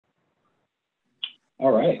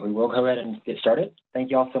All right, we will go ahead and get started. Thank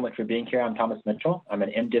you all so much for being here. I'm Thomas Mitchell. I'm an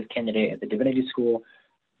MDiv candidate at the Divinity School,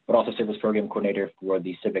 but also Service Program Coordinator for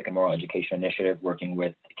the Civic and Moral Education Initiative, working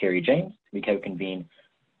with Carrie James. We co-convene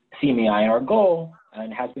CMEI, and our goal,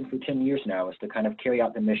 and has been for 10 years now, is to kind of carry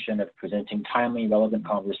out the mission of presenting timely, relevant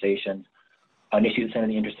conversations on issues that are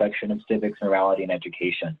the intersection of civics, morality, and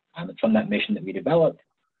education. It's from that mission that we developed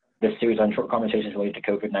this series on short conversations related to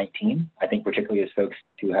COVID-19. I think particularly as folks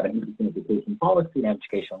who have an interest in education policy and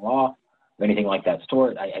education law, or anything like that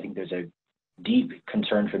sort, I think there's a deep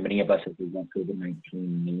concern for many of us as to what COVID-19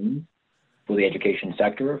 means for the education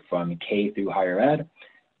sector from K through higher ed.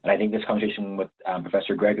 And I think this conversation with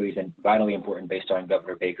Professor Gregory is vitally important based on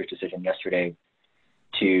Governor Baker's decision yesterday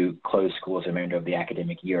to close schools the remainder of the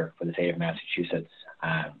academic year for the state of Massachusetts.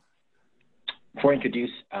 Before I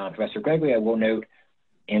introduce Professor Gregory, I will note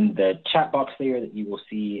in the chat box there that you will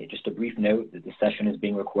see just a brief note that the session is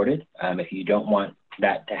being recorded. If you don't want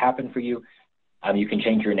that to happen for you, you can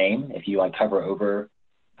change your name. If you hover over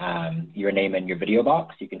your name in your video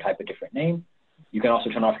box, you can type a different name. You can also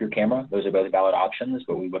turn off your camera. Those are both valid options,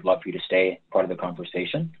 but we would love for you to stay part of the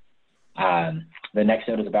conversation. The next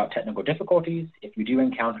note is about technical difficulties. If you do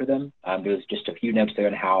encounter them, there's just a few notes there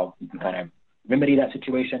on how you can kind of remedy that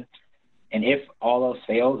situation. And if all else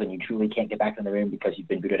fails and you truly can't get back in the room because you've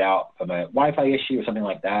been booted out from a Wi-Fi issue or something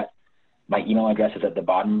like that, my email address is at the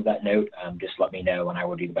bottom of that note. Just let me know and I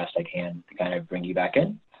will do the best I can to kind of bring you back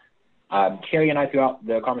in. Carrie and I throughout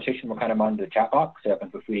the conversation will kind of monitor the chat box, so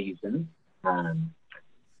feel free to use them.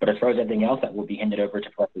 But as far as anything else, that will be handed over to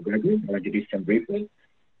Professor Gregory. I'll introduce him briefly.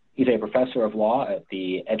 He's a professor of law at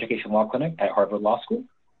the Education Law Clinic at Harvard Law School,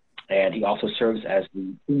 and he also serves as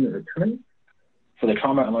the Senior Attorney for the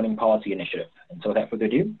Trauma and Learning Policy Initiative. And so without further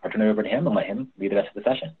ado, I'll turn it over to him and let him lead the rest of the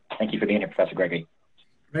session. Thank you for being here, Professor Gregory.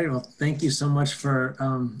 Great. Well, thank you so much for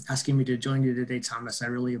asking me to join you today, Thomas. I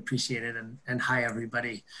really appreciate it. And hi,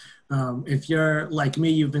 everybody. If you're like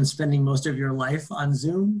me, you've been spending most of your life on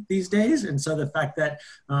Zoom these days. And so the fact that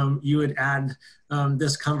you would add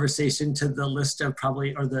this conversation to the list of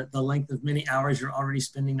probably, or the length of many hours you're already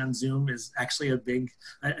spending on Zoom is actually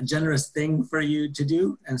a generous thing for you to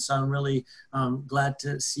do. And so I'm really glad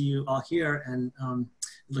to see you all here and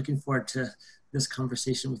looking forward to this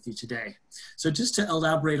conversation with you today. So just to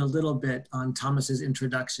elaborate a little bit on Thomas's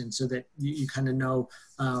introduction so that you kind of know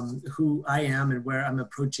who I am and where I'm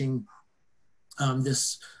approaching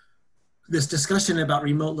this discussion about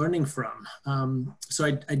remote learning from. So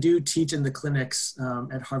I do teach in the clinics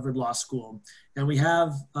at Harvard Law School, and we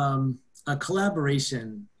have a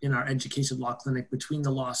collaboration in our education law clinic between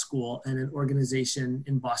the law school and an organization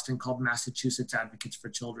in Boston called Massachusetts Advocates for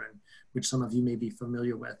Children, which some of you may be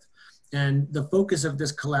familiar with. And the focus of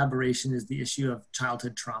this collaboration is the issue of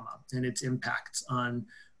childhood trauma and its impacts on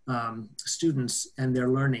students and their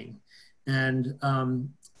learning. And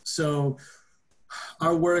so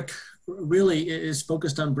our work really is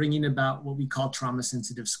focused on bringing about what we call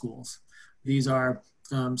trauma-sensitive schools. These are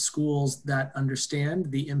schools that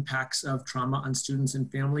understand the impacts of trauma on students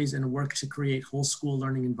and families and work to create whole school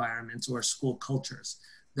learning environments or school cultures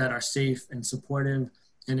that are safe and supportive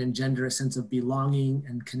and engender a sense of belonging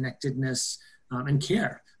and connectedness and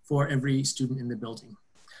care for every student in the building.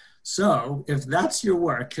 So if that's your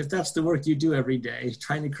work, if that's the work you do every day,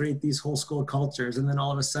 trying to create these whole school cultures, and then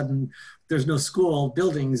all of a sudden there's no school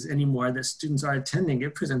buildings anymore that students are attending,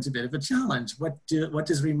 it presents a bit of a challenge. What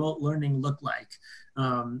does remote learning look like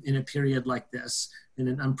in a period like this, in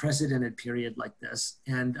an unprecedented period like this?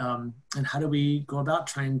 And how do we go about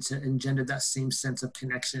trying to engender that same sense of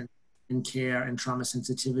connection and care and trauma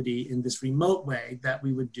sensitivity in this remote way that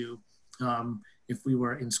we would do if we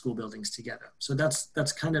were in school buildings together? So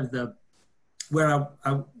that's kind of where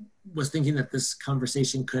I was thinking that this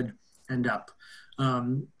conversation could end up.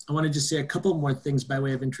 I want to just say a couple more things by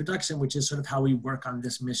way of introduction, which is sort of how we work on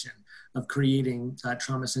this mission of creating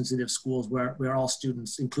trauma-sensitive schools where all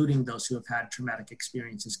students, including those who have had traumatic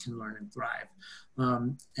experiences, can learn and thrive.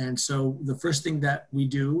 And so the first thing that we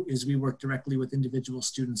do is we work directly with individual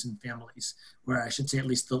students and families, or I should say at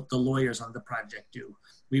least the lawyers on the project do.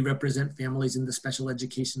 We represent families in the special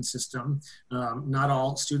education system. Not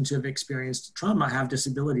all students who have experienced trauma have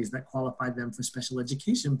disabilities that qualify them for special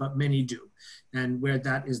education, but many do. And where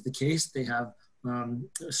that is the case, they have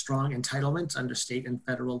strong entitlements under state and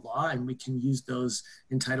federal law, and we can use those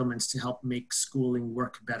entitlements to help make schooling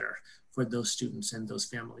work better for those students and those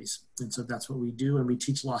families. And so that's what we do, and we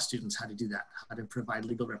teach law students how to do that, how to provide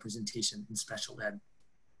legal representation in special ed.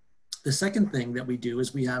 The second thing that we do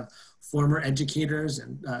is we have former educators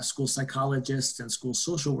and school psychologists and school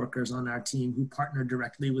social workers on our team who partner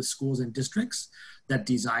directly with schools and districts that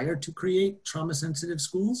desire to create trauma-sensitive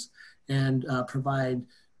schools and provide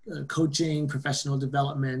coaching, professional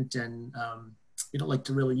development, and we don't like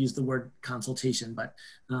to really use the word consultation, but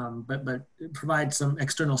provide some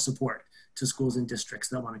external support to schools and districts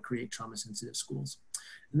that want to create trauma-sensitive schools.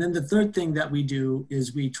 And then the third thing that we do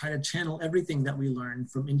is we try to channel everything that we learn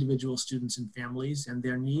from individual students and families and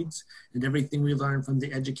their needs, and everything we learn from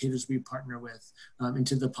the educators we partner with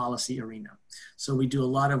into the policy arena. So we do a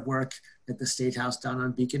lot of work at the State House down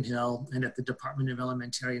on Beacon Hill and at the Department of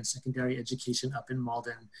Elementary and Secondary Education up in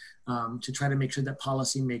Malden to try to make sure that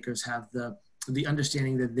policymakers have the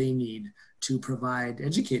understanding that they need to provide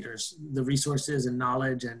educators the resources and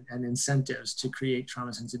knowledge and incentives to create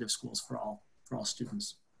trauma-sensitive schools for all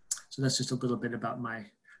students. So that's just a little bit about my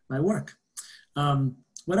work.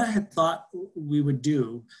 What I had thought we would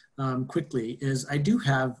do quickly is I do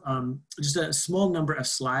have just a small number of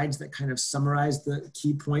slides that kind of summarize the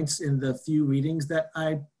key points in the few readings that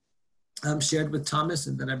I shared with Thomas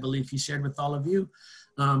and that I believe he shared with all of you.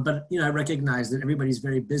 But I recognize that everybody's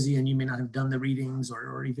very busy and you may not have done the readings,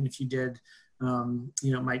 or even if you did,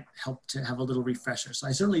 it might help to have a little refresher. So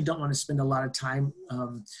I certainly don't want to spend a lot of time,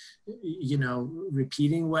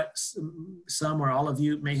 repeating what some or all of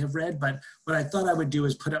you may have read, but what I thought I would do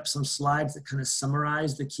is put up some slides that kind of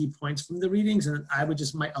summarize the key points from the readings, and I would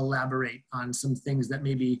just might elaborate on some things that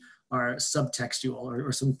maybe are subtextual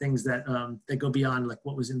or some things that, that go beyond like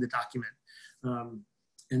what was in the document.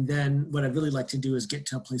 And then what I'd really like to do is get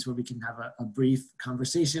to a place where we can have a brief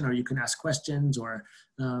conversation, or you can ask questions, or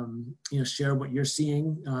share what you're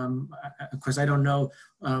seeing. Of course, I don't know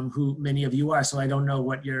who many of you are, so I don't know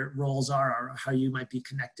what your roles are or how you might be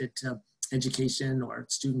connected to education or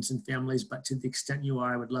students and families, but to the extent you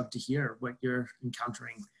are, I would love to hear what you're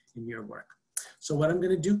encountering in your work. So what I'm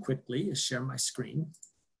going to do quickly is share my screen,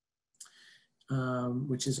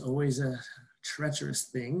 which is always a treacherous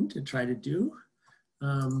thing to try to do.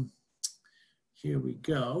 Here we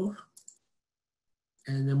go.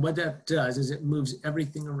 And then what that does is it moves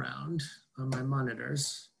everything around on my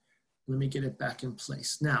monitors. Let me get it back in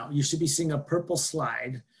place. Now, you should be seeing a purple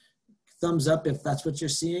slide. Thumbs up if that's what you're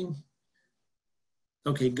seeing.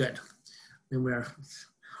 Okay, good. And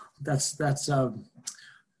that's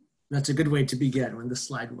a good way to begin when the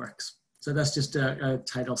slide works. So that's just a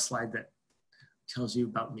title slide that tells you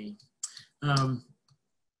about me.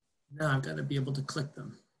 Now I've got to be able to click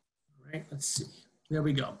them. All right, let's see. There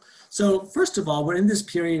we go. So first of all, we're in this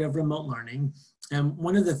period of remote learning. And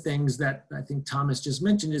one of the things that I think Thomas just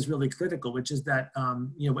mentioned is really critical, which is that,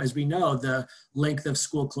 as we know, the length of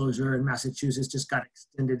school closure in Massachusetts just got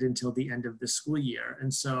extended until the end of the school year.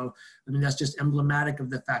 And so, that's just emblematic of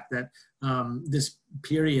the fact that this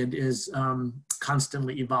period is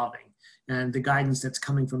constantly evolving, and the guidance that's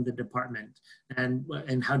coming from the department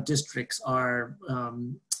and how districts are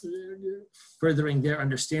furthering their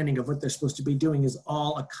understanding of what they're supposed to be doing is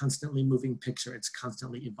all a constantly moving picture. It's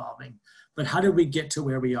constantly evolving. But how did we get to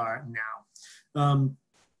where we are now?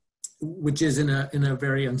 Which is in a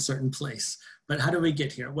very uncertain place. But how do we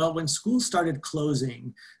get here? Well, when schools started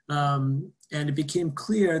closing and it became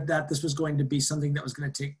clear that this was going to be something that was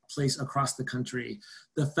going to take place across the country,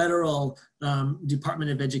 the federal Department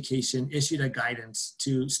of Education issued a guidance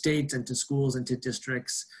to states and to schools and to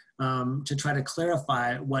districts to try to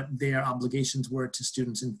clarify what their obligations were to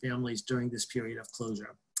students and families during this period of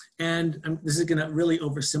closure. And this is going to really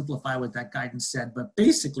oversimplify what that guidance said, but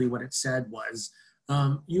basically what it said was,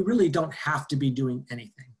 you really don't have to be doing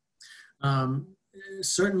anything.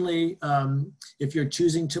 Certainly, if you're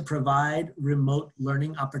choosing to provide remote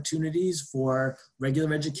learning opportunities for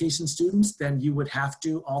regular education students, then you would have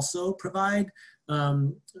to also provide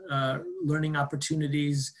learning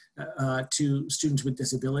opportunities to students with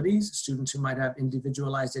disabilities, students who might have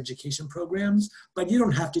individualized education programs, but you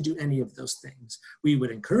don't have to do any of those things. We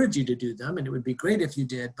would encourage you to do them, and it would be great if you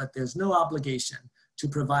did, but there's no obligation to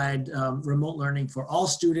provide remote learning for all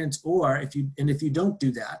students, or if you don't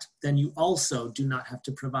do that, then you also do not have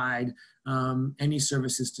to provide any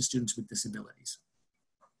services to students with disabilities.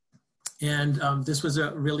 And this was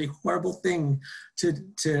a really horrible thing to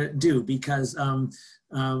do because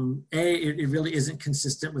it really isn't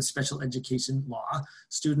consistent with special education law.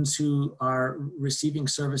 Students who are receiving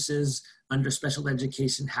services under special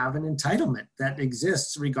absolution have an entitlement that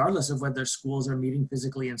exists regardless of whether schools are meeting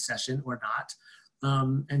physically in session or not.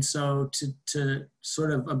 And so to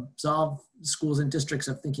sort of absolve schools and districts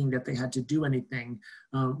of thinking that they had to do anything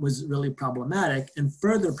was really problematic. And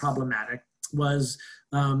further problematic was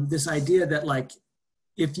this idea that, like,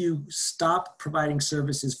 if you stop providing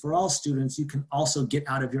services for all students, you can also get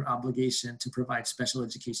out of your obligation to provide special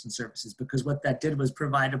education services, because what that did was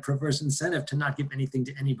provide a perverse incentive to not give anything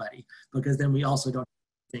to anybody, because then we also don't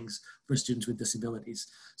have things for students with disabilities.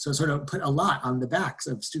 So sort of put a lot on the backs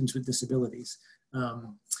of students with disabilities.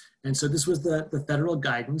 And so this was the federal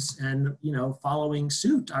guidance, and following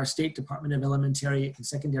suit, our state Department of Elementary and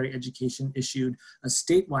Secondary Education issued a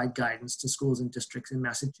statewide guidance to schools and districts in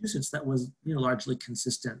Massachusetts that was largely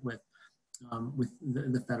consistent with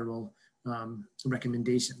the federal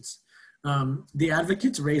recommendations. The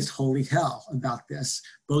advocates raised holy hell about this,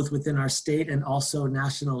 both within our state and also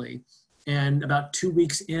nationally. And about 2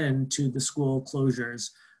 weeks into the school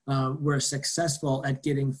closures, were successful at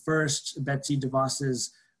getting first Betsy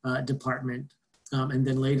DeVos's department, and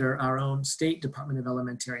then later our own state Department of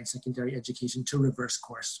Elementary and Secondary Education to reverse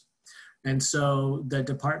course. And so the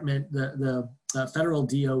department, the federal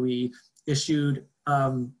DOE issued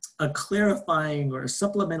a clarifying or a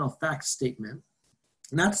supplemental fact statement,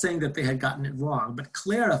 not saying that they had gotten it wrong, but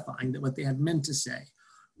clarifying that what they had meant to say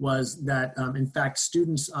was that, in fact,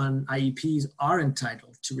 students on IEPs are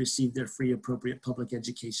entitled to receive their free appropriate public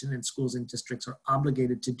education, and schools and districts are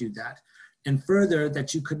obligated to do that. And further,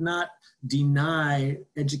 that you could not deny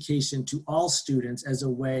education to all students as a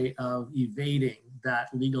way of evading that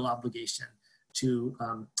legal obligation to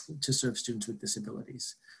serve students with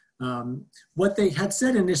disabilities. What they had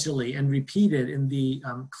said initially and repeated in the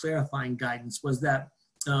clarifying guidance was that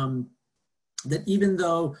that even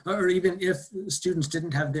though, or even if students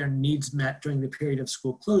didn't have their needs met during the period of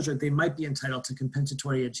school closure, they might be entitled to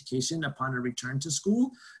compensatory education upon a return to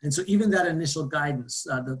school. And so even that initial guidance,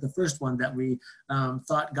 the first one that we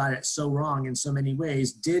thought got it so wrong in so many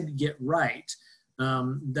ways, did get right,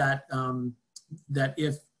 that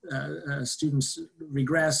if students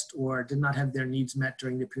regressed or did not have their needs met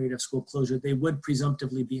during the period of school closure, they would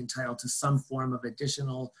presumptively be entitled to some form of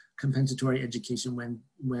additional compensatory education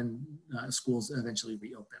when schools eventually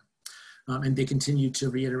reopen. And they continue to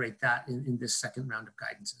reiterate that in this second round of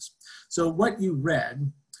guidances. So what you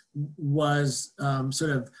read was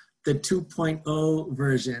sort of the 2.0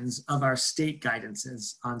 versions of our state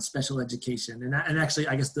guidances on special education. And actually,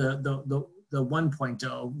 I guess the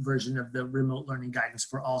 1.0 version of the remote learning guidance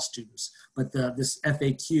for all students. But this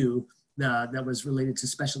FAQ that was related to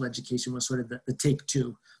special education was sort of the take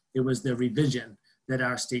two. It was the revision that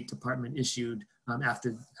our State Department issued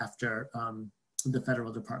after the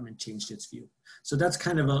federal department changed its view. So that's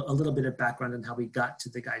kind of a little bit of background on how we got to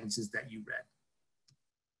the guidances that you read.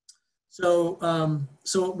 So,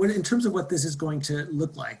 in terms of what this is going to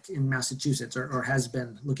look like in Massachusetts, or has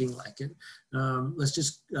been looking like it, let's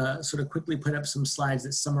just sort of quickly put up some slides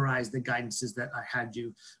that summarize the guidances that I had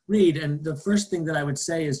you read. And the first thing that I would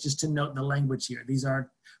say is just to note the language here. These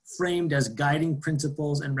are framed as guiding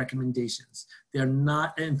principles and recommendations. They're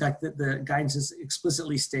not, in fact, the guidances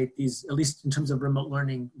explicitly state these, at least in terms of remote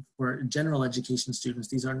learning for general education students,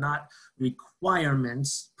 these are not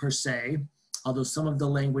requirements per se, although some of the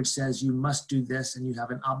language says you must do this and you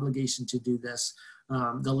have an obligation to do this.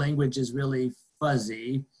 The language is really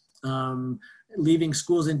fuzzy, leaving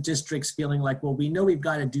schools and districts feeling like, well, we know we've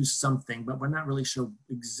got to do something, but we're not really sure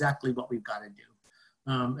exactly what we've got to do.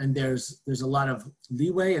 And there's a lot of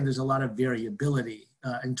leeway and there's a lot of variability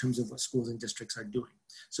in terms of what schools and districts are doing.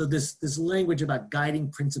 So this language about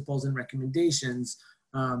guiding principles and recommendations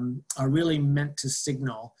are really meant to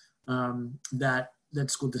signal that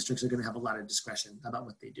school districts are going to have a lot of discretion about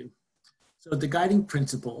what they do. So the guiding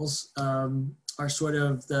principles are sort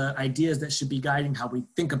of the ideas that should be guiding how we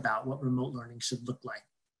think about what remote learning should look like.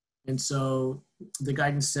 And so the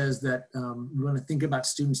guidance says that we want to think about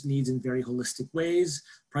students' needs in very holistic ways,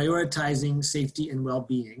 prioritizing safety and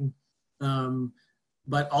well-being,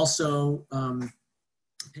 but also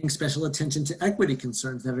paying special attention to equity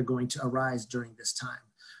concerns that are going to arise during this time.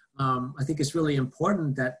 I think it's really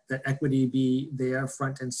important that equity be there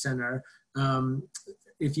front and center.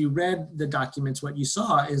 If you read the documents, what you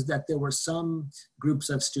saw is that there were some groups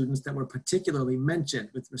of students that were particularly mentioned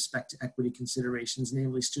with respect to equity considerations,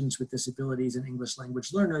 namely students with disabilities and English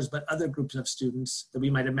language learners, but other groups of students that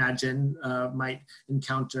we might imagine might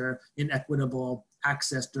encounter inequitable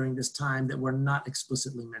access during this time that were not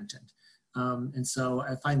explicitly mentioned. And so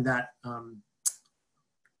I find that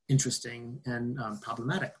interesting and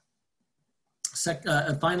problematic.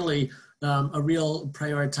 Finally, a real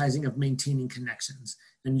prioritizing of maintaining connections.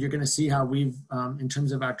 And you're going to see how we've, in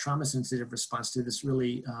terms of our trauma-sensitive response to this,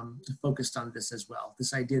 really focused on this as well.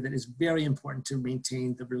 This idea that it's very important to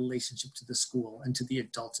maintain the relationship to the school and to the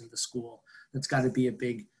adults in the school. That's got to be a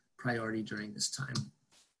big priority during this time.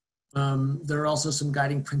 There are also some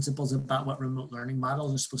guiding principles about what remote learning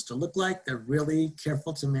models are supposed to look like. They're really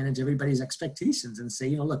careful to manage everybody's expectations and say,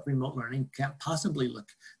 you know, look, remote learning can't possibly look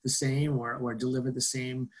the same or deliver the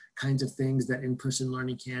same kinds of things that in-person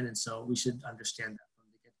learning can. And so we should understand that from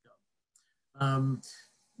the get-go.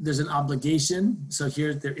 There's an obligation. So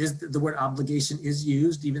here there is the word obligation is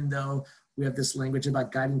used, even though we have this language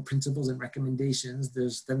about guiding principles and recommendations.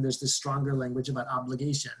 There's this stronger language about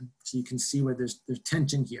obligation. So you can see where there's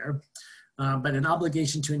tension here, but an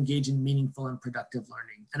obligation to engage in meaningful and productive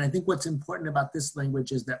learning. And I think what's important about this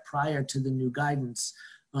language is that prior to the new guidance,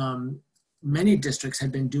 many districts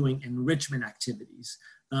had been doing enrichment activities,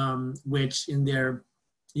 which in their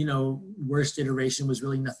worst iteration was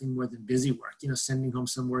really nothing more than busy work, sending home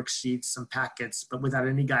some worksheets, some packets, but without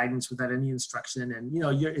any guidance, without any instruction. And,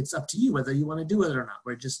 it's up to you whether you want to do it or not.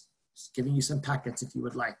 We're just giving you some packets if you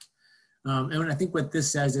would like. And I think what this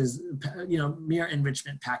says is, mere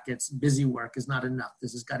enrichment packets, busy work is not enough.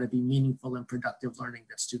 This has got to be meaningful and productive learning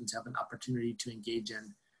that students have an opportunity to engage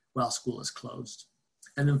in while school is closed.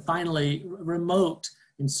 And then finally, remote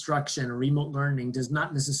instruction or remote learning does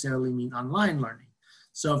not necessarily mean online learning.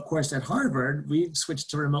 So of course at Harvard, we switched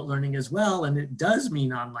to remote learning as well, and it does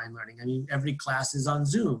mean online learning. I mean, every class is on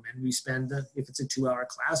Zoom, and we spend, if it's a 2-hour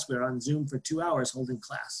class, we're on Zoom for 2 hours holding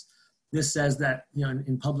class. This says that,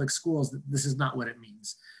 in public schools, this is not what it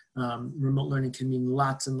means. Remote learning can mean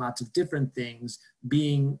lots and lots of different things.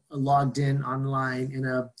 Being logged in online in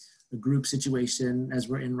a group situation, as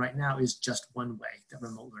we're in right now, is just one way that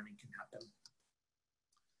remote learning can happen.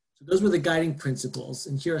 So those were the guiding principles,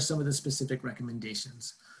 and here are some of the specific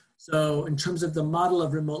recommendations. So in terms of the model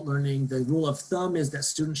of remote learning, the rule of thumb is that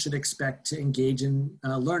students should expect to engage in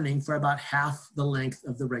learning for about half the length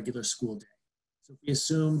of the regular school day. So if we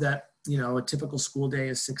assume that, a typical school day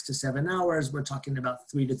is 6 to 7 hours, we're talking about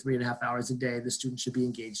 3 to 3.5 hours a day, the student should be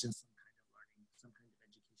engaged in some kind of learning, some kind of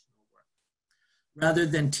educational work. Rather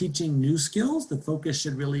than teaching new skills, the focus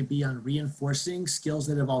should really be on reinforcing skills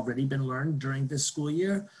that have already been learned during this school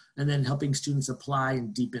year, and then helping students apply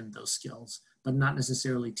and deepen those skills, but not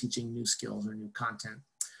necessarily teaching new skills or new content.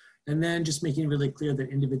 And then just making really clear that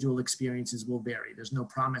individual experiences will vary. There's no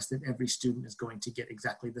promise that every student is going to get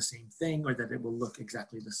exactly the same thing or that it will look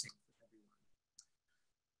exactly the same for everyone.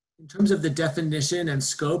 In terms of the definition and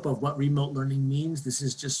scope of what remote learning means, this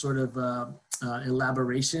is just sort of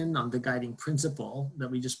elaboration on the guiding principle that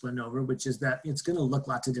we just went over, which is that it's going to look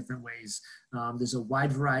lots of different ways. There's a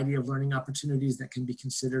wide variety of learning opportunities that can be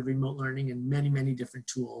considered remote learning, and many, many different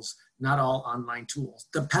tools, not all online tools.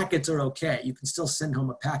 The packets are okay. You can still send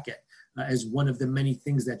home a packet as one of the many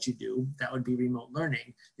things that you do. That would be remote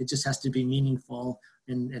learning. It just has to be meaningful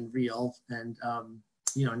and real and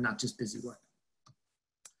not just busy work.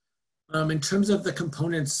 In terms of the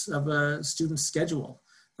components of a student's schedule,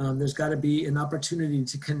 there's got to be an opportunity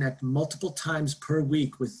to connect multiple times per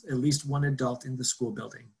week with at least one adult in the school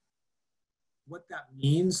building. What that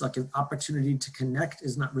means, like an opportunity to connect,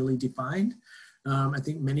 is not really defined. I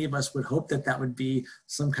think many of us would hope that that would be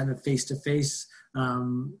some kind of face-to-face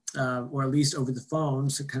or at least over the phone,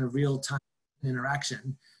 so kind of real-time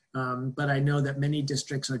interaction. But I know that many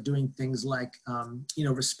districts are doing things like,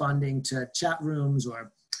 responding to chat rooms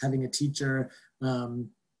or having a teacher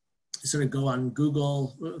sort of go on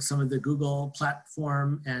Google, some of the Google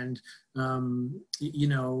platform, and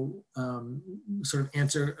sort of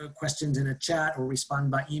answer questions in a chat or respond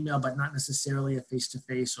by email, but not necessarily a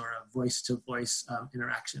face-to-face or a voice-to-voice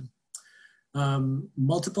interaction.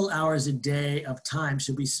 Multiple hours a day of time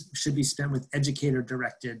should be spent with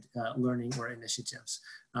educator-directed learning or initiatives,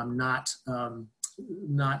 not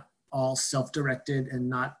all self-directed and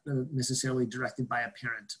not necessarily directed by a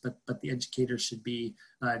parent, but the educator should be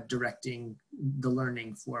directing the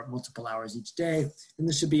learning for multiple hours each day. And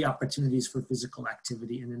there should be opportunities for physical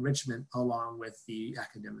activity and enrichment along with the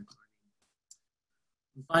academic learning.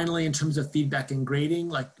 And finally, in terms of feedback and grading,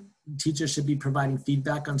 like teachers should be providing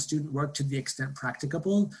feedback on student work to the extent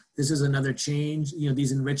practicable. This is another change.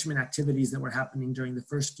 These enrichment activities that were happening during the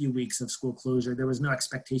first few weeks of school closure, there was no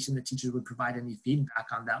expectation that teachers would provide any feedback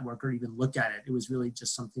on that work or even look at it. It was really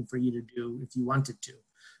just something for you to do if you wanted to.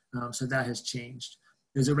 So that has changed.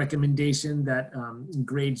 There's a recommendation that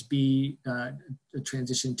grades be a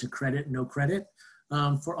transition to credit, no credit.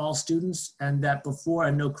 For all students, and that before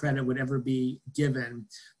a no credit would ever be given,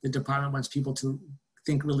 the department wants people to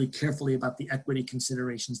think really carefully about the equity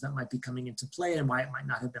considerations that might be coming into play and why it might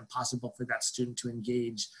not have been possible for that student to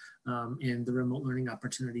engage in the remote learning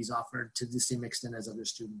opportunities offered to the same extent as other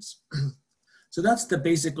students. So that's the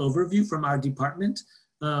basic overview from our department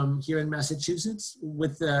here in Massachusetts,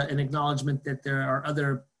 with an acknowledgement that there are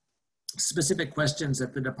other specific questions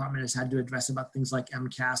that the department has had to address about things like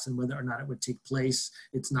MCAS and whether or not it would take place,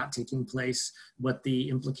 it's not taking place, what the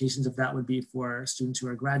implications of that would be for students who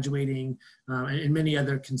are graduating, and many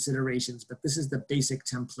other considerations. But this is the basic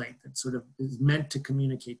template that sort of is meant to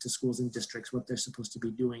communicate to schools and districts what they're supposed to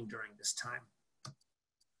be doing during this time.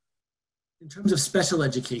 In terms of special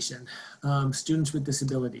education, students with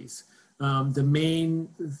disabilities, the main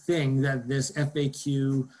thing that this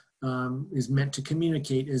FAQ is meant to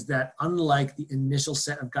communicate is that unlike the initial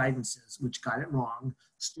set of guidances, which got it wrong,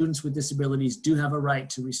 students with disabilities do have a right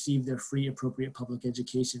to receive their free appropriate public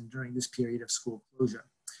education during this period of school closure.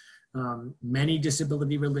 Many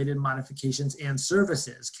disability-related modifications and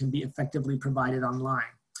services can be effectively provided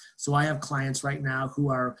online. So I have clients right now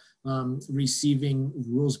who are receiving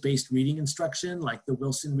rules-based reading instruction, like the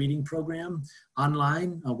Wilson Reading Program,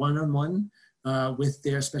 online, one-on-one with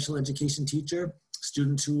their special education teacher.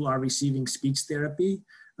 Students who are receiving speech therapy.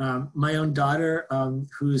 My own daughter,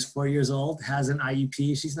 who's 4 years old, has an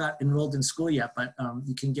IEP. She's not enrolled in school yet, but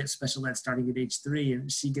you can get special ed starting at age 3,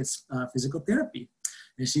 and she gets physical therapy.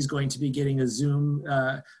 And she's going to be getting a Zoom,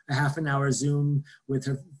 a half-an-hour Zoom with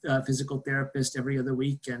her physical therapist every other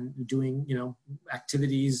week, and doing,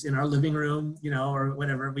 activities in our living room, or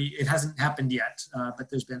whatever. It hasn't happened yet,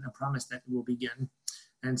 but there's been a promise that it will begin.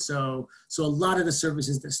 And so a lot of the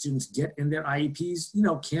services that students get in their IEPs,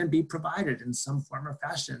 can be provided in some form or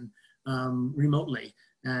fashion remotely.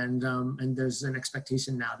 And there's an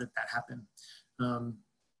expectation now that happen.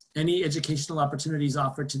 Any educational opportunities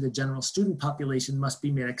offered to the general student population must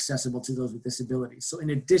be made accessible to those with disabilities. So in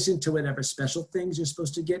addition to whatever special things you're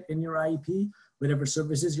supposed to get in your IEP, whatever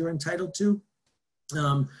services you're entitled to,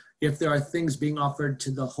 if there are things being offered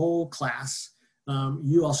to the whole class,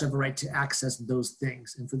 you also have a right to access those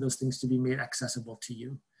things and for those things to be made accessible to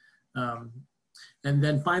you. And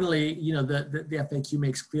then finally, the FAQ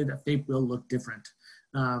makes clear that FAPE will look different.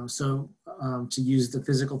 To use the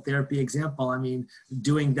physical therapy example, I mean,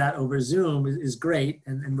 doing that over Zoom is great,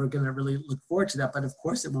 and we're going to really look forward to that. But of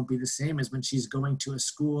course, it won't be the same as when she's going to a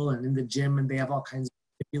school and in the gym, and they have all kinds of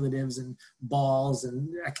manipulatives and balls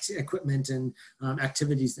and equipment and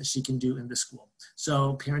activities that she can do in the school.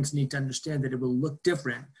 So parents need to understand that it will look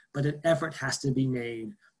different, but an effort has to be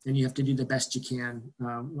made, and you have to do the best you can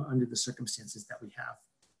under the circumstances that we have.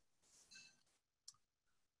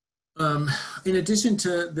 In addition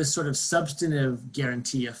to this sort of substantive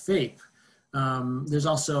guarantee of FAPE, there's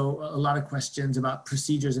also a lot of questions about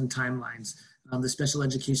procedures and timelines. The special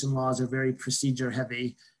education laws are very procedure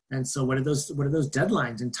heavy. And so what are those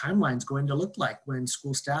deadlines and timelines going to look like when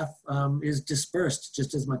school staff is dispersed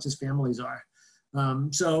just as much as families are?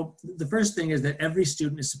 So the first thing is that every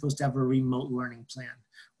student is supposed to have a remote learning plan,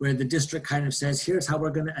 where the district kind of says, here's how we're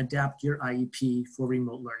going to adapt your IEP for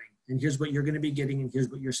remote learning. And here's what you're going to be getting, and here's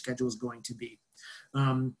what your schedule is going to be.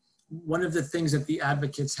 One of the things that the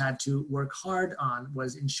advocates had to work hard on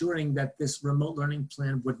was ensuring that this remote learning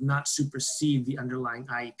plan would not supersede the underlying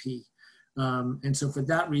IEP. And so for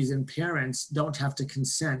that reason, parents don't have to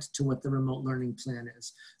consent to what the remote learning plan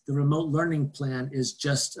is. The remote learning plan is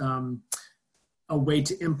just a way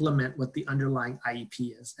to implement what the underlying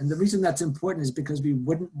IEP is. And the reason that's important is because we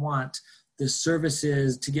wouldn't want the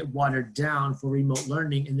services to get watered down for remote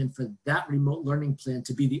learning, and then for that remote learning plan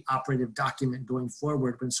to be the operative document going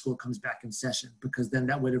forward when school comes back in session, because then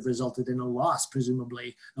that would have resulted in a loss,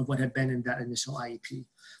 presumably, of what had been in that initial IEP.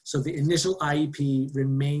 So the initial IEP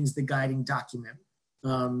remains the guiding document.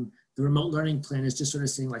 The remote learning plan is just sort of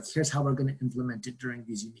saying, like, here's how we're going to implement it during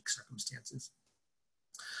these unique circumstances.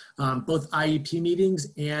 Both IEP meetings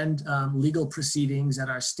and legal proceedings at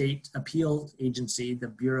our state appeal agency, the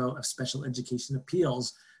Bureau of Special Education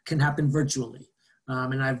Appeals, can happen virtually.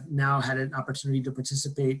 And I've now had an opportunity to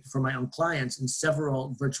participate for my own clients in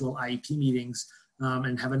several virtual IEP meetings,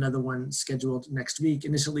 and have another one scheduled next week.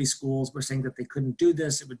 Initially, schools were saying that they couldn't do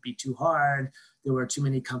this, it would be too hard, there were too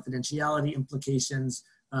many confidentiality implications,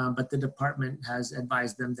 but the department has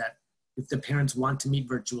advised them that if the parents want to meet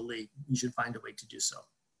virtually, you should find a way to do so.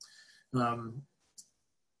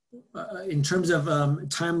 In terms of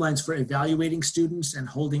timelines for evaluating students and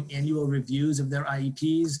holding annual reviews of their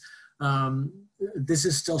IEPs, this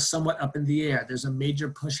is still somewhat up in the air. There's a major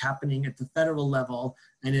push happening at the federal level,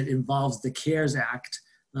 and it involves the CARES Act.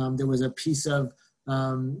 There was a piece of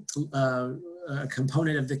a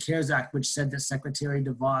component of the CARES Act which said that Secretary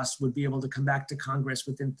DeVos would be able to come back to Congress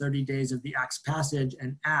within 30 days of the Act's passage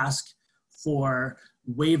and ask for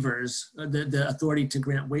waivers, the authority to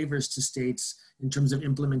grant waivers to states in terms of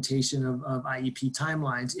implementation of IEP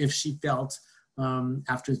timelines if she felt,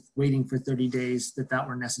 after waiting for 30 days, that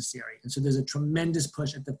were necessary. And so there's a tremendous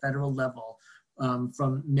push at the federal level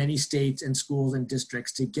from many states and schools and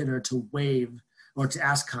districts to get her to waive or to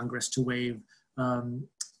ask Congress to waive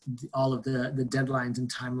all of the deadlines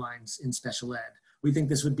and timelines in special ed. We think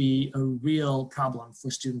this would be a real problem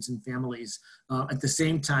for students and families. At the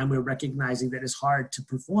same time, we're recognizing that it's hard to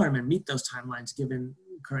perform and meet those timelines given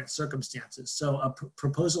current circumstances. So a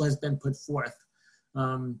proposal has been put forth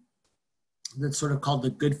that's sort of called the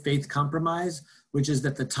good faith compromise, which is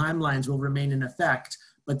that the timelines will remain in effect,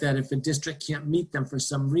 but that if a district can't meet them for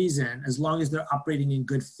some reason, as long as they're operating in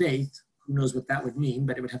good faith, who knows what that would mean,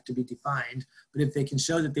 but it would have to be defined. But if they can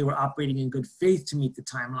show that they were operating in good faith to meet the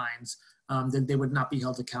timelines, then they would not be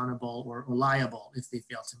held accountable or liable if they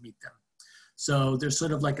fail to meet them. So there's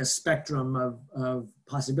sort of like a spectrum of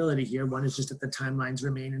possibility here. One is just that the timelines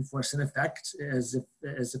remain in force and effect as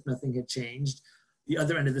if nothing had changed. The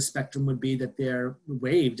other end of the spectrum would be that they're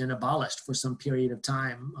waived and abolished for some period of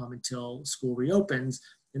time until school reopens.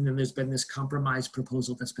 And then there's been this compromise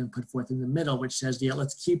proposal that's been put forth in the middle, which says, yeah,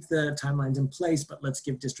 let's keep the timelines in place, but let's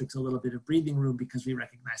give districts a little bit of breathing room because we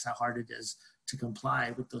recognize how hard it is to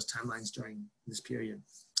comply with those timelines during this period.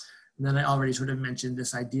 And then I already sort of mentioned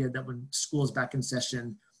this idea that when school's back in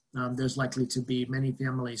session, there's likely to be many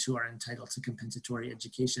families who are entitled to compensatory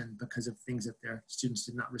education because of things that their students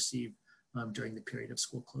did not receive during the period of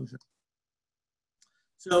school closure.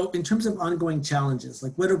 So in terms of ongoing challenges,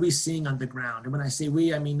 like what are we seeing on the ground? And when I say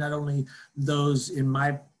we, I mean not only those in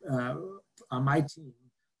on my team,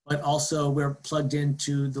 but also we're plugged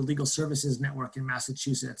into the legal services network in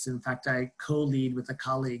Massachusetts. In fact, I co-lead with a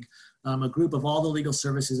colleague a group of all the legal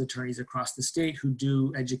services attorneys across the state who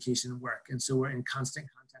do education work. And so we're in constant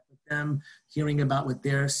contact with them, hearing about what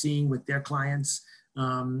they're seeing with their clients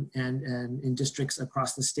and in districts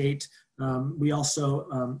across the state. We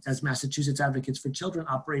also, as Massachusetts Advocates for Children,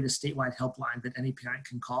 operate a statewide helpline that any parent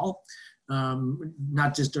can call,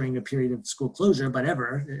 not just during a period of school closure, but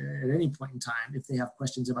ever, at any point in time, if they have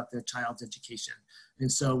questions about their child's education.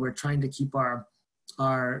 And so we're trying to keep our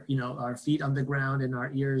feet on the ground and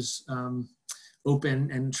our ears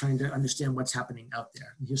open and trying to understand what's happening out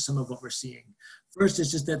there. And here's some of what we're seeing. First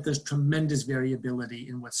is just that there's tremendous variability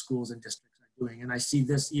in what schools and districts are doing. And I see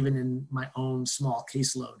this even in my own small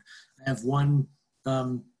caseload. I have one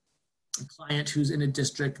client who's in a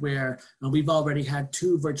district where we've already had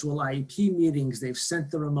 2 virtual IEP meetings. They've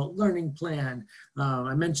sent the remote learning plan.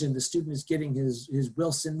 I mentioned the student is getting his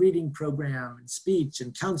Wilson reading program and speech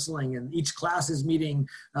and counseling, and each class is meeting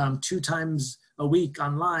 2 times a week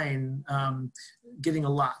online, getting a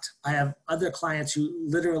lot. I have other clients who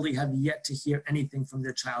literally have yet to hear anything from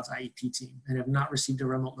their child's IEP team and have not received a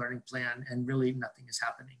remote learning plan, and really nothing is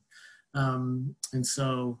happening. And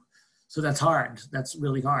so that's hard. That's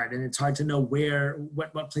really hard. And it's hard to know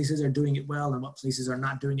what places are doing it well and what places are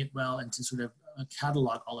not doing it well, and to sort of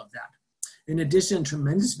catalog all of that. In addition,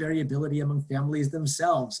 tremendous variability among families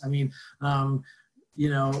themselves. I mean,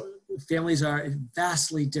 families are in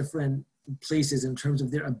vastly different places in terms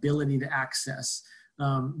of their ability to access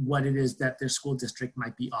what it is that their school district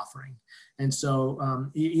might be offering. And so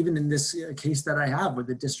even in this case that I have, where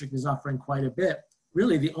the district is offering quite a bit,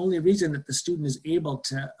 really the only reason that the student is able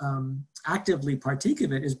to actively partake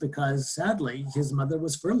of it is because, sadly, his mother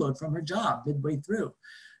was furloughed from her job midway through.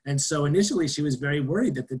 And so initially she was very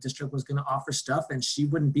worried that the district was going to offer stuff and she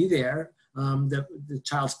wouldn't be there. The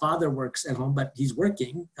child's father works at home, but he's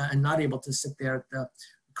working and not able to sit there at the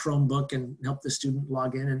Chromebook and help the student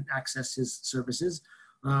log in and access his services.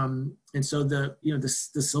 And so the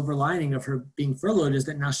silver lining of her being furloughed is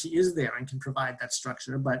that now she is there and can provide that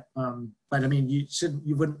structure. But I mean,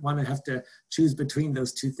 you wouldn't want to have to choose between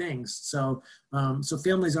those 2 things. So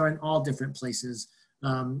families are in all different places.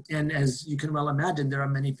 And as you can well imagine, there are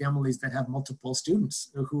many families that have multiple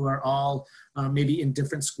students who are all maybe in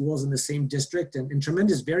different schools in the same district, and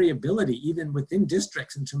tremendous variability even within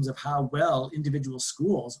districts in terms of how well individual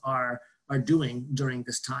schools are doing during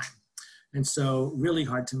this time. And so really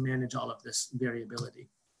hard to manage all of this variability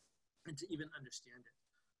and to even understand it.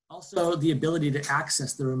 Also, the ability to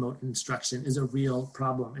access the remote instruction is a real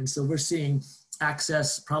problem. And so we're seeing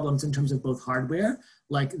access problems in terms of both hardware,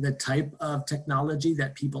 like the type of technology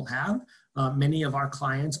that people have. Many of our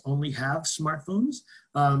clients only have smartphones.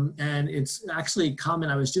 And it's actually common.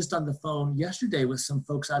 I was just on the phone yesterday with some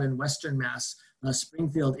folks out in Western Mass,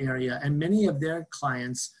 Springfield area, and many of their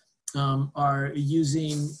clients are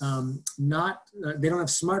using they don't have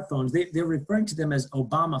smartphones. They're referring to them as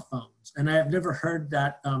Obama phones. And I have never heard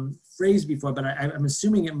that phrase before, but I'm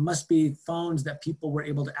assuming it must be phones that people were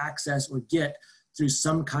able to access or get through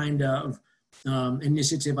some kind of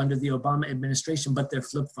initiative under the Obama administration, but they're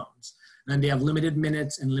flip phones. And they have limited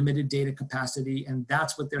minutes and limited data capacity, and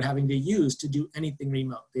that's what they're having to use to do anything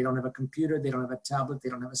remote. They don't have a computer, they don't have a tablet, they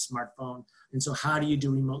don't have a smartphone. And so how do you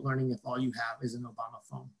do remote learning if all you have is an Obama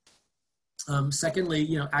phone?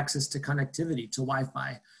 Secondly, access to connectivity, to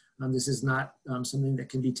Wi-Fi. This is not something that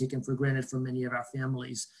can be taken for granted for many of our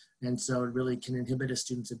families. And so it really can inhibit a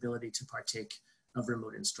student's ability to partake of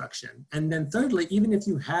remote instruction. And then thirdly, even if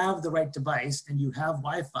you have the right device and you have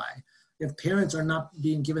Wi-Fi, if parents are not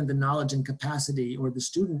being given the knowledge and capacity, or the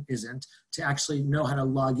student isn't, to actually know how to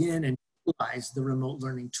log in and utilize the remote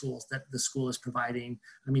learning tools that the school is providing,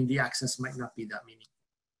 the access might not be that meaningful.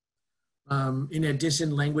 In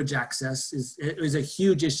addition, language access is a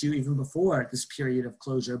huge issue even before this period of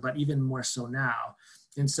closure, but even more so now.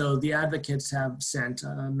 And so the advocates have sent,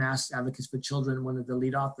 Mass Advocates for Children, one of the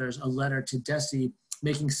lead authors, a letter to DESE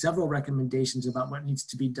making several recommendations about what needs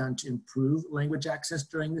to be done to improve language access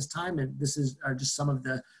during this time. And this are just some of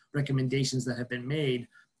the recommendations that have been made.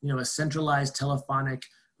 A centralized telephonic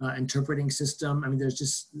interpreting system. There's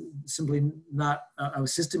just simply not a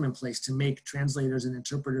system in place to make translators and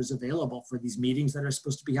interpreters available for these meetings that are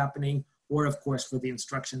supposed to be happening, or of course for the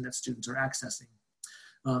instruction that students are accessing.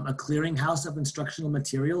 A clearinghouse of instructional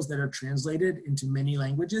materials that are translated into many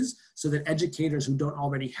languages, so that educators who don't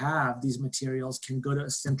already have these materials can go to a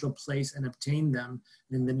central place and obtain them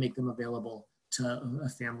and then make them available to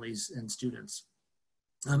families and students.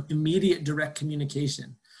 Immediate direct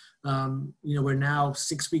communication. We're now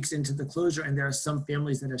 6 weeks into the closure, and there are some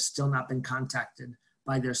families that have still not been contacted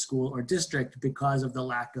by their school or district because of the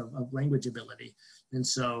lack of language ability. And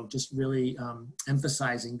so just really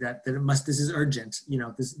emphasizing that this is urgent,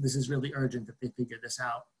 this is really urgent that they figure this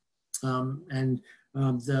out.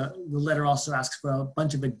 The letter also asks for a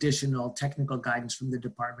bunch of additional technical guidance from the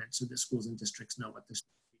department so that schools and districts know what they're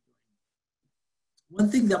supposed to be doing. One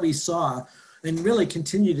thing that we saw, and really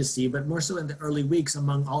continue to see, but more so in the early weeks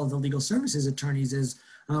among all of the legal services attorneys, is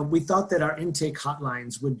we thought that our intake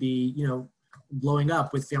hotlines would be, blowing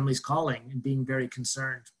up with families calling and being very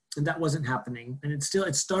concerned. And that wasn't happening. And it's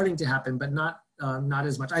starting to happen, but not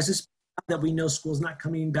as much. I suspect that we know school's not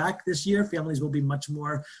coming back this year. Families will be much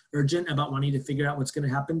more urgent about wanting to figure out what's going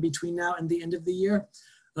to happen between now and the end of the year.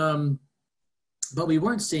 But we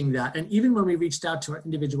weren't seeing that. And even when we reached out to our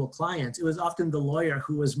individual clients, it was often the lawyer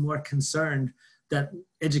who was more concerned that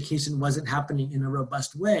education wasn't happening in a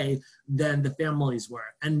robust way than the families were.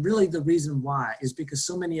 And really the reason why is because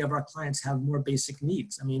so many of our clients have more basic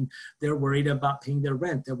needs. They're worried about paying their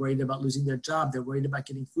rent. They're worried about losing their job. They're worried about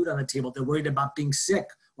getting food on the table. They're worried about being sick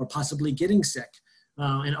or possibly getting sick.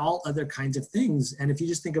 And all other kinds of things. And if you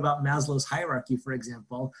just think about Maslow's hierarchy, for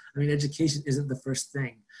example, education isn't the first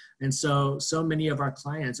thing. And so many of our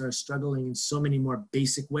clients are struggling in so many more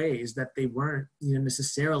basic ways that they weren't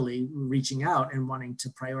necessarily reaching out and wanting to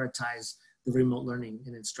prioritize the remote learning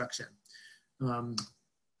and instruction.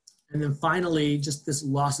 And then finally, just this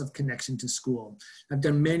loss of connection to school. I've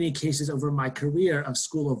done many cases over my career of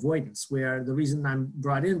school avoidance, where the reason I'm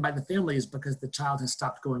brought in by the family is because the child has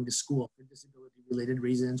stopped going to school for disability-related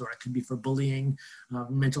reasons, or it could be for bullying,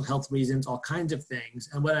 mental health reasons, all kinds of things.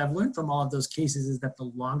 And what I've learned from all of those cases is that the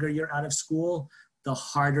longer you're out of school, the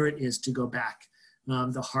harder it is to go back.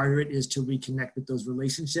 The harder it is to reconnect with those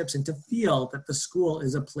relationships and to feel that the school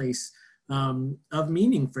is a place of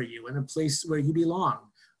meaning for you and a place where you belong.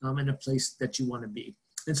 In a place that you want to be.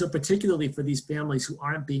 And so particularly for these families who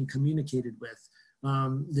aren't being communicated with,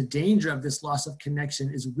 the danger of this loss of connection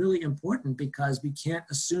is really important, because we can't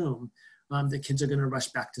assume that kids are going to rush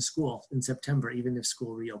back to school in September, even if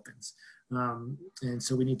school reopens. And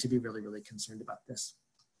so we need to be really, really concerned about this.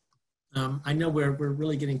 I know we're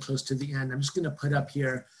really getting close to the end. I'm just going to put up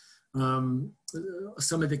here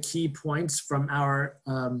some of the key points from our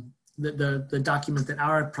the document that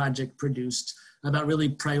our project produced about really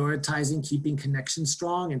prioritizing keeping connection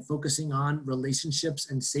strong and focusing on relationships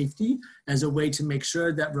and safety as a way to make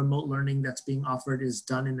sure that remote learning that's being offered is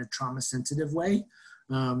done in a trauma-sensitive way.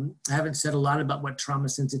 I haven't said a lot about what trauma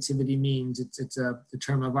sensitivity means. It's a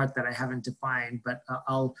term of art that I haven't defined, but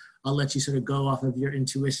I'll let you sort of go off of your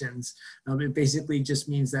intuitions. It basically just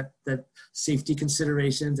means that safety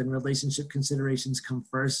considerations and relationship considerations come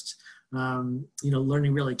first.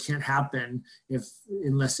 Learning really can't happen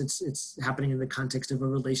unless it's happening in the context of a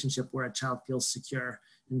relationship where a child feels secure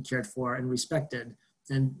and cared for and respected.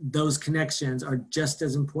 And those connections are just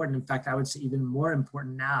as important. In fact, I would say even more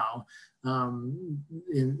important now,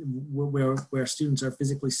 where students are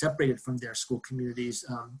physically separated from their school communities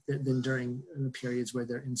than during the periods where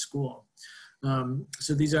they're in school.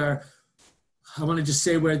 So these are I want to just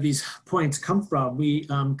say where these points come from. We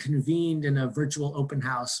convened in a virtual open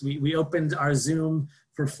house. We opened our Zoom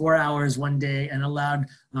for 4 hours one day and allowed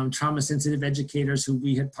trauma-sensitive educators who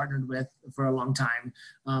we had partnered with for a long time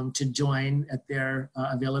to join at their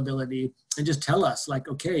availability and just tell us, like,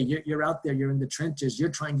 okay, you're out there, you're in the trenches, you're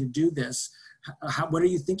trying to do this. What are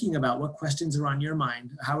you thinking about? What questions are on your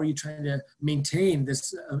mind? How are you trying to maintain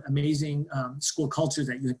this amazing school culture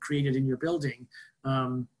that you had created in your building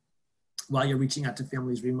while you're reaching out to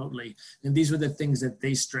families remotely? And these were the things that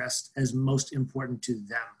they stressed as most important to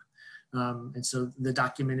them. And so the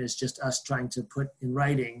document is just us trying to put in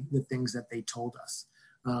writing the things that they told us,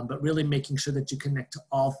 but really making sure that you connect to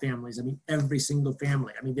all families. I mean, every single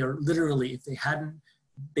family. I mean, they're literally, if they hadn't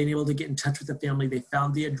been able to get in touch with the family, they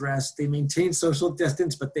found the address, they maintained social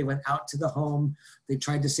distance, but they went out to the home. They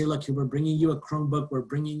tried to say, look, here, we're bringing you a Chromebook, we're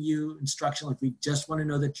bringing you instruction, like we just want to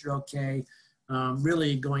know that you're okay.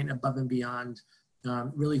 Really going above and beyond,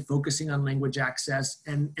 really focusing on language access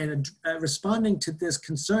and responding to this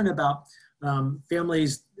concern about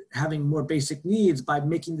families having more basic needs by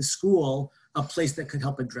making the school a place that could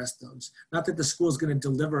help address those. Not that the school is going to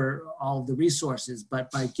deliver all of the resources,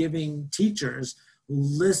 but by giving teachers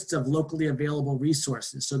lists of locally available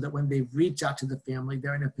resources so that when they reach out to the family,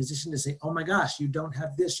 they're in a position to say, oh my gosh, you don't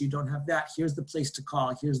have this, you don't have that, here's the place to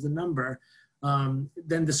call, here's the number.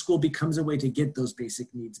 Then the school becomes a way to get those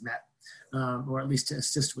basic needs met, or at least to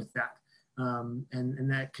assist with that. And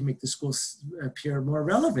that can make the school appear more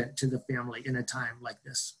relevant to the family in a time like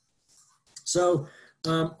this. So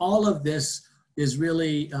all of this is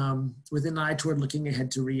really with an eye toward looking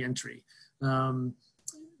ahead to reentry.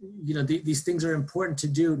 You know, these things are important to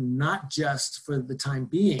do, not just for the time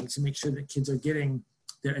being to make sure that kids are getting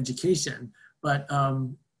their education, but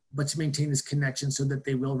to maintain this connection so that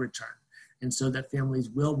they will return. And so that families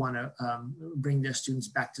will want to bring their students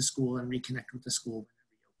back to school and reconnect with the school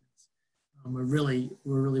when it reopens.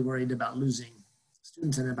 We're really worried about losing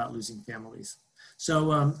students and about losing families.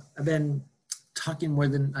 So I've been talking more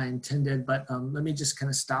than I intended, but let me just kind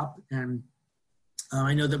of stop. And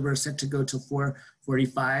I know that we're set to go till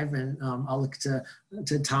 4:45, and I'll look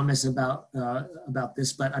to Thomas about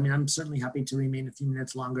this. But I mean, I'm certainly happy to remain a few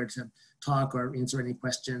minutes longer to talk or answer any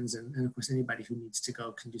questions. And of course, anybody who needs to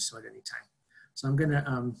go can do so at any time. So I'm going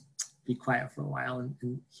to be quiet for a while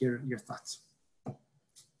and hear your thoughts.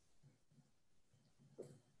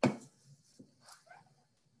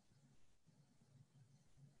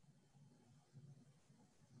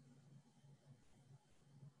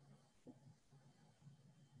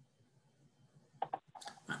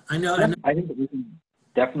 I know. I think that we can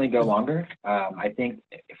definitely go longer. I think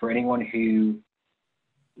for anyone who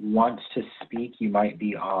wants to speak, you might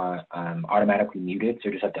be automatically muted, so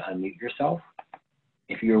you just have to unmute yourself.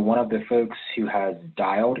 If you're one of the folks who has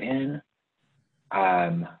dialed in,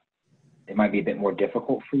 it might be a bit more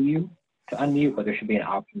difficult for you to unmute, but there should be an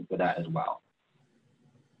option for that as well.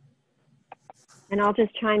 And I'll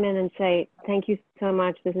just chime in and say, thank you so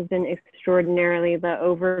much. This has been extraordinarily, the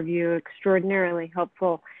overview, extraordinarily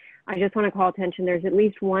helpful. I just want to call attention, there's at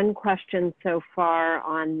least one question so far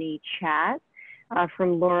on the chat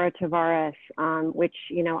from Laura Tavares, which,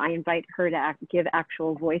 you know, I invite her to give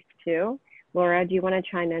actual voice to. Laura, do you want to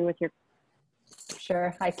chime in with your?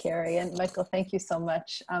 Sure. Hi, Carrie. And Michael, thank you so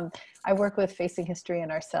much. I work with Facing History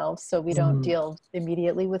and Ourselves, so we don't deal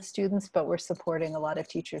immediately with students, but we're supporting a lot of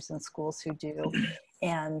teachers in schools who do.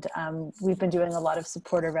 And we've been doing a lot of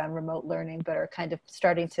support around remote learning, but are kind of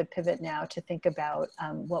starting to pivot now to think about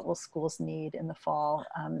what will schools need in the fall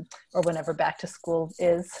or whenever back to school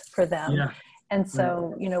is for them. Yeah. And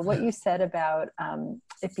so, you know, what you said about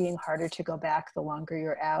it being harder to go back the longer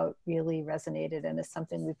you're out really resonated and is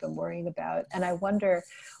something we've been worrying about. And I wonder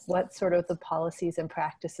what sort of the policies and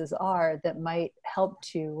practices are that might help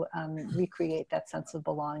to recreate that sense of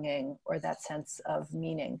belonging or that sense of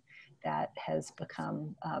meaning that has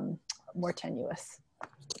become more tenuous.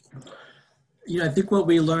 You know, I think what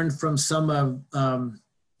we learned from some of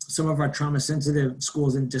our trauma-sensitive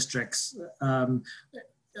schools and districts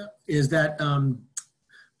is that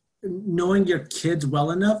knowing your kids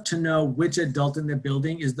well enough to know which adult in the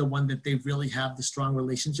building is the one that they really have the strong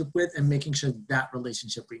relationship with and making sure that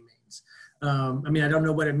relationship remains. I mean, I don't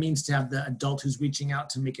know what it means to have the adult who's reaching out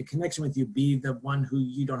to make a connection with you be the one who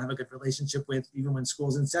you don't have a good relationship with even when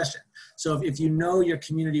school's in session. So if you know your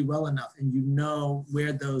community well enough and you know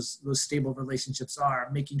where those stable relationships are,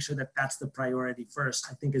 making sure that that's the priority first,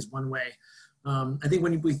 I think is one way. I think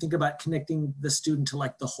when we think about connecting the student to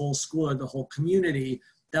like the whole school or the whole community,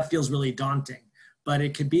 that feels really daunting. But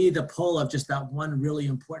it could be the pull of just that one really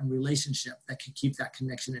important relationship that can keep that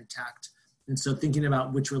connection intact. And so thinking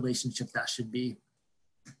about which relationship that should be.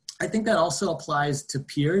 I think that also applies to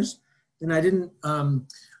peers. And I didn't,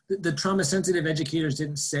 the trauma sensitive educators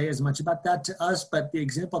didn't say as much about that to us, but the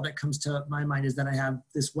example that comes to my mind is that I have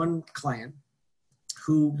this one client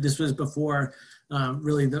who, this was before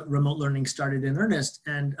really the remote learning started in earnest.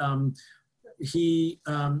 And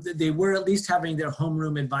they were at least having their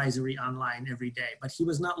homeroom advisory online every day, but he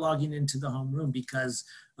was not logging into the homeroom because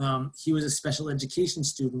he was a special education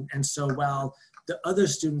student. And so while the other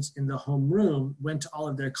students in the homeroom went to all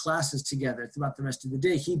of their classes together throughout the rest of the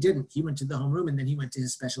day, he didn't. He went to the homeroom and then he went to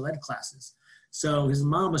his special ed classes. So his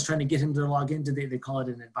mom was trying to get him to log into they call it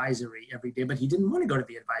an advisory every day, but he didn't want to go to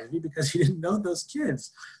the advisory because he didn't know those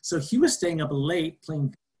kids. So he was staying up late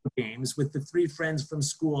playing games with the 3 friends from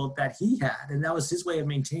school that he had. And that was his way of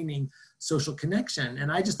maintaining social connection.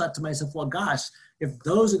 And I just thought to myself, well, gosh, if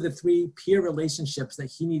those are the 3 peer relationships that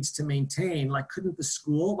he needs to maintain, like couldn't the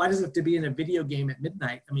school, why does it have to be in a video game at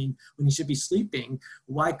midnight? I mean, when he should be sleeping,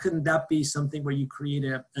 why couldn't that be something where you create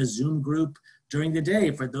a Zoom group during the day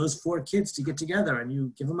for those 4 kids to get together and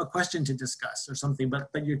you give them a question to discuss or something, but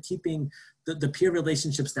you're keeping the peer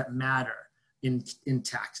relationships that matter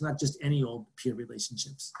intact, not just any old peer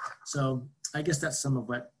relationships. So I guess that's some of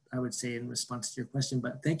what I would say in response to your question,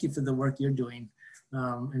 but thank you for the work you're doing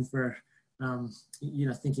and for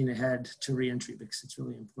thinking ahead to reentry because it's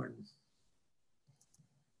really important.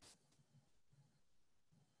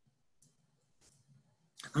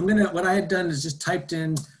 What I had done is just typed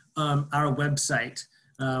in our website,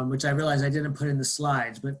 which I realized I didn't put in the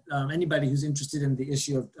slides, but anybody who's interested in the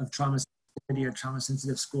issue of trauma or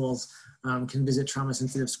trauma-sensitive schools can visit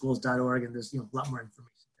traumasensitive-schools.org, and there's a lot more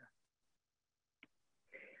information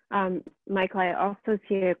there. Michael, I also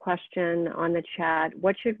see a question on the chat.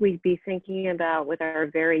 What should we be thinking about with our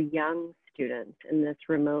very young students in this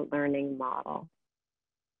remote learning model?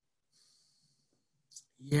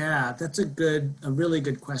 Yeah, that's a really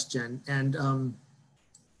good question. And,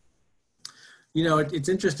 it's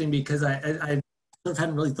interesting because I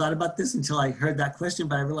hadn't really thought about this until I heard that question,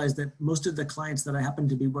 but I realized that most of the clients that I happen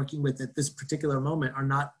to be working with at this particular moment are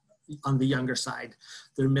not on the younger side.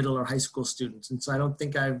 They're middle or high school students. And so I don't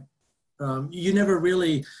think you never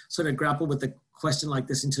really sort of grapple with a question like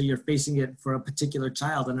this until you're facing it for a particular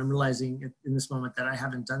child. And I'm realizing in this moment that I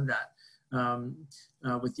haven't done that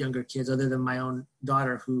with younger kids, other than my own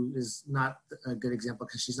daughter, who is not a good example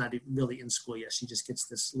because she's not really in school yet. She just gets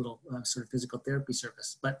this little sort of physical therapy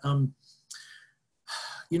service. But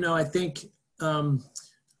I think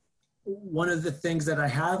one of the things that I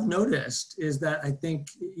have noticed is that I think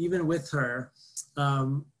even with her,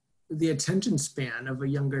 the attention span of a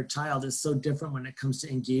younger child is so different when it comes to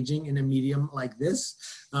engaging in a medium like this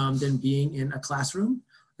than being in a classroom.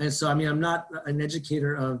 And so, I mean, I'm not an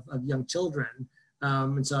educator of young children.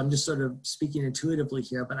 And so I'm just sort of speaking intuitively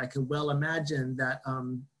here, but I could well imagine that,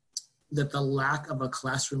 that the lack of a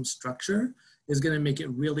classroom structure is going to make it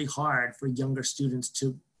really hard for younger students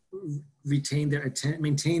to maintain their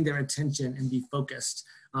attention and be focused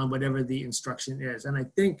on whatever the instruction is. And I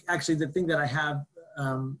think actually the thing that I have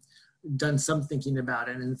done some thinking about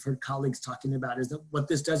it and heard colleagues talking about is that what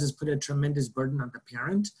this does is put a tremendous burden on the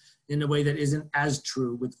parent in a way that isn't as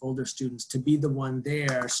true with older students, to be the one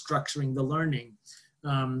there structuring the learning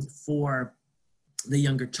for the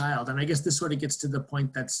younger child. And I guess this sort of gets to the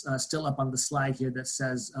point that's still up on the slide here that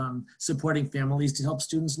says supporting families to help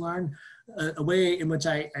students learn, a way in which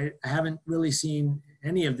I haven't really seen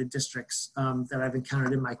any of the districts that I've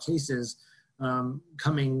encountered in my cases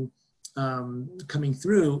coming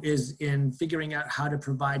through is in figuring out how to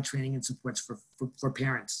provide training and supports for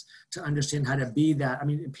parents to understand how to be that. I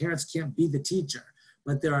mean, parents can't be the teacher,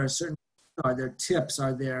 but there are certain, are there tips,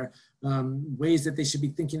 are there ways that they should be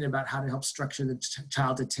thinking about how to help structure the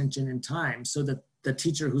child's attention and time so that the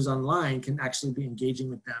teacher who's online can actually be engaging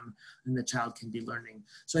with them and the child can be learning.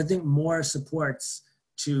 So I think more supports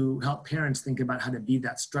to help parents think about how to be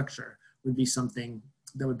that structure would be something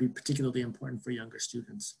that would be particularly important for younger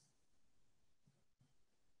students.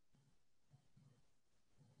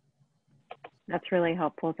 That's really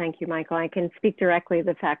helpful. Thank you, Michael. I can speak directly to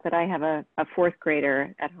the fact that I have a 4th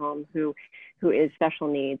grader at home who is special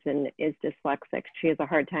needs and is dyslexic. She has a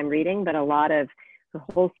hard time reading, but a lot of the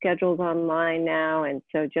whole schedule's online now. And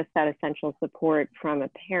so just that essential support from a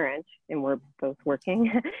parent, and we're both working,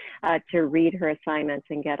 to read her assignments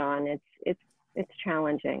and get on, it's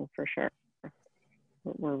challenging for sure.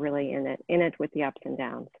 We're really in it with the ups and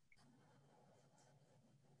downs.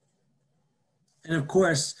 And of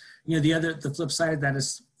course, you know, the flip side of that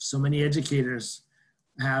is so many educators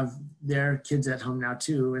have their kids at home now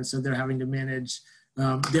too. And so they're having to manage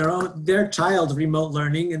their child remote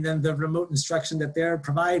learning, and then the remote instruction that they're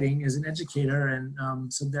providing as an educator.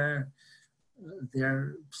 And so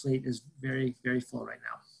their plate is very, very full right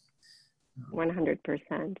now.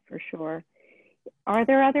 100% for sure. Are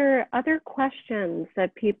there other questions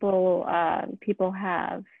that people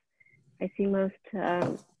have? I see most.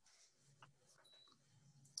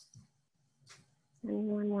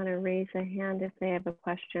 Anyone want to raise a hand if they have a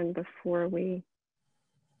question before we?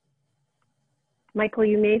 Michael,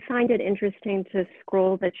 you may find it interesting to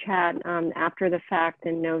scroll the chat after the fact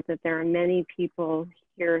and note that there are many people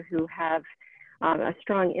here who have a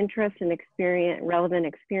strong interest and relevant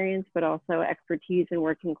experience, but also expertise in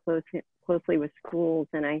working closely with schools.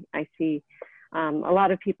 And I see a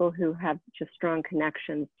lot of people who have just strong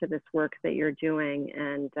connections to this work that you're doing.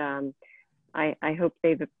 And I hope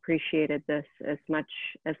they've appreciated this as much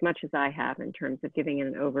as I have in terms of giving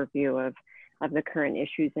an overview of the current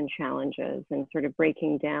issues and challenges and sort of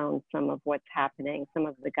breaking down some of what's happening, some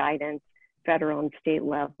of the guidance, federal and state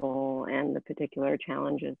level, and the particular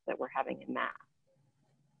challenges that we're having in math.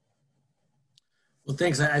 Well,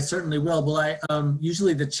 thanks. I certainly will. Well,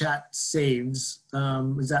 usually the chat saves. I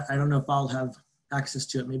don't know if I'll have access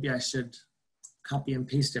to it. Maybe I should copy and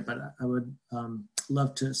paste it, but I would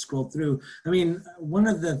love to scroll through. I mean, one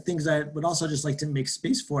of the things I would also just like to make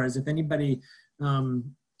space for is if anybody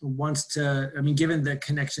wants to, I mean, given the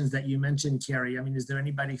connections that you mentioned, Carrie, I mean, is there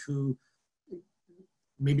anybody who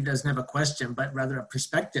maybe doesn't have a question, but rather a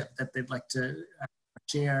perspective that they'd like to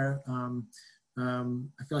share?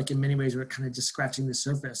 I feel like in many ways we're kind of just scratching the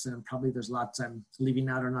surface, and probably there's lots I'm leaving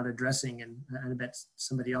out or not addressing, and I bet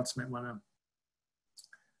somebody else might want to,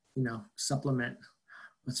 you know, supplement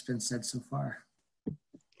what's been said so far.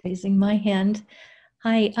 Raising my hand.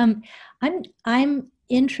 Hi, I'm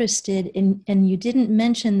interested in, and you didn't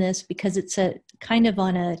mention this because it's a kind of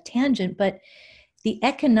on a tangent, but the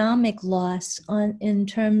economic loss in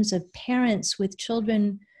terms of parents with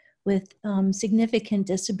children with significant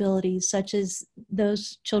disabilities, such as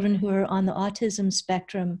those children who are on the autism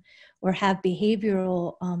spectrum or have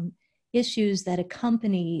behavioral issues that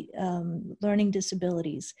accompany learning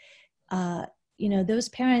disabilities. You know, those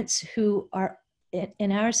parents who are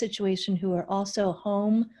in our situation who are also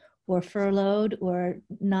home or furloughed or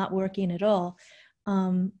not working at all,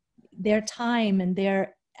 their time and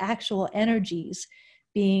their actual energies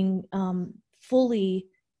being fully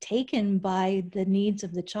taken by the needs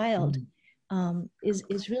of the child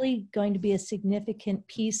is really going to be a significant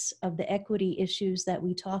piece of the equity issues that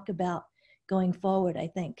we talk about going forward, I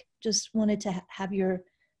think. Just wanted to have your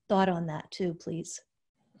thought on that too, please.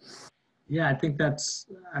 Yeah, I think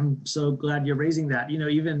I'm so glad you're raising that. You know,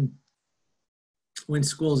 even when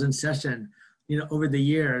school's in session, you know, over the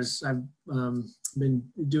years, I've been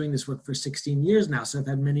doing this work for 16 years now. So I've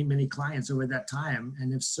had many, many clients over that time,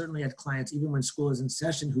 and have certainly had clients, even when school is in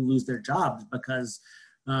session, who lose their jobs because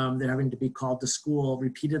they're having to be called to school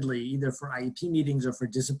repeatedly, either for IEP meetings or for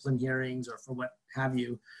discipline hearings or for what have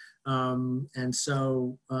you. And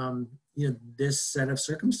so, you know, this set of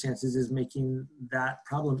circumstances is making that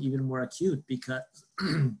problem even more acute because,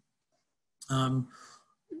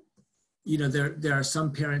 you know, there are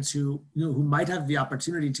some parents who might have the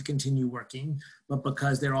opportunity to continue working, but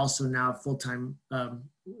because they're also now full-time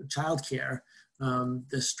childcare,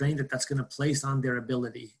 the strain that's going to place on their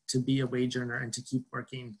ability to be a wage earner and to keep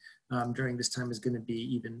working during this time is going to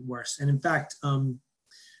be even worse. And in fact,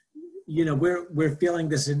 you know, we're feeling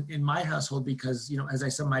this in my household because, you know, as I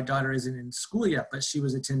said, my daughter isn't in school yet, but she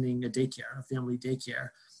was attending a family daycare.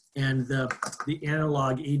 And the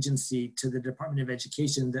analog agency to the Department of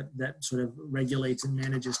Education that sort of regulates and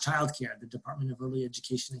manages childcare, the Department of Early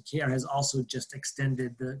Education and Care, has also just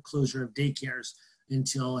extended the closure of daycares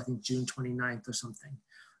until I think June 29th or something.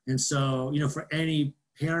 And so, you know, for any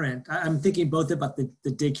parent, I'm thinking both about the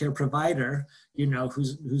daycare provider, you know,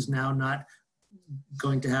 who's now not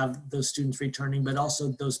going to have those students returning, but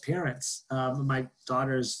also those parents, my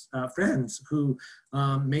daughter's friends who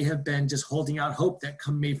may have been just holding out hope that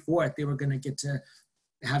come May 4th, they were going to get to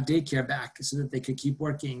have daycare back so that they could keep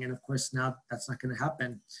working. And of course, now that's not going to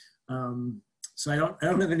happen. So I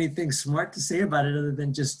don't have anything smart to say about it other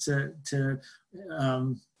than just to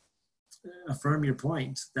affirm your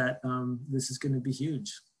point that this is going to be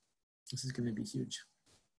huge. This is going to be huge.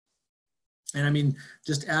 And I mean,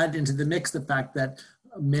 just add into the mix the fact that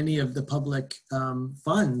many of the public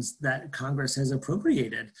funds that Congress has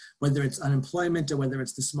appropriated, whether it's unemployment or whether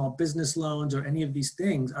it's the small business loans or any of these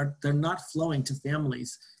things, they're not flowing to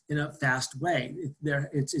families in a fast way.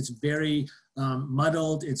 It's very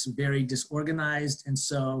muddled, it's very disorganized, and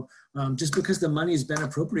so just because the money has been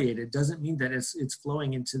appropriated doesn't mean that it's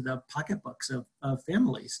flowing into the pocketbooks of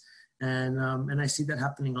families, and I see that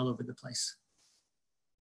happening all over the place.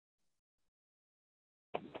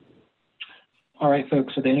 All right,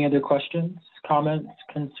 folks, are there any other questions, comments,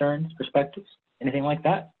 concerns, perspectives, anything like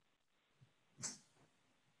that?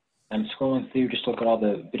 I'm scrolling through just to look at all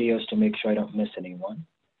the videos to make sure I don't miss anyone.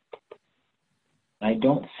 I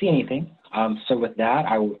don't see anything. So with that,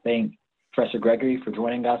 I will thank Professor Gregory for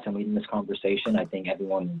joining us and leading this conversation. I think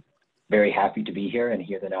everyone's very happy to be here and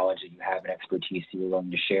hear the knowledge that you have and expertise you're willing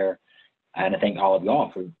to share. And I thank all of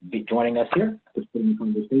y'all for joining us here, participating in the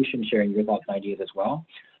conversation, sharing your thoughts and ideas as well.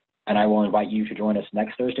 And I will invite you to join us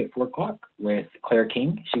next Thursday at 4 o'clock with Claire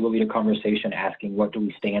King. She will lead a conversation asking what do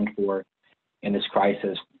we stand for in this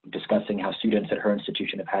crisis, discussing how students at her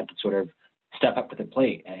institution have had to sort of step up to the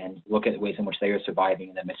plate and look at the ways in which they are surviving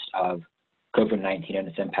in the midst of COVID-19 and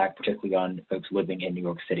its impact, particularly on folks living in New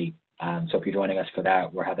York City. So if you're joining us for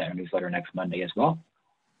that, we'll have that in our newsletter next Monday as well.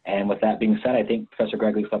 And with that being said, I think Professor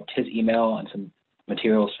Gregory left his email and some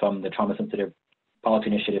materials from the Trauma Sensitive Policy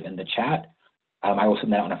Initiative in the chat. I will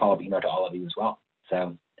send that on a follow-up email to all of you as well.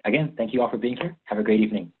 So again, thank you all for being here. Have a great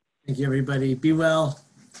evening. Thank you, everybody. Be well.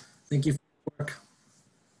 Thank you for your work.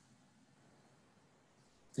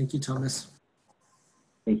 Thank you, Thomas.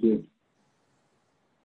 Thank you.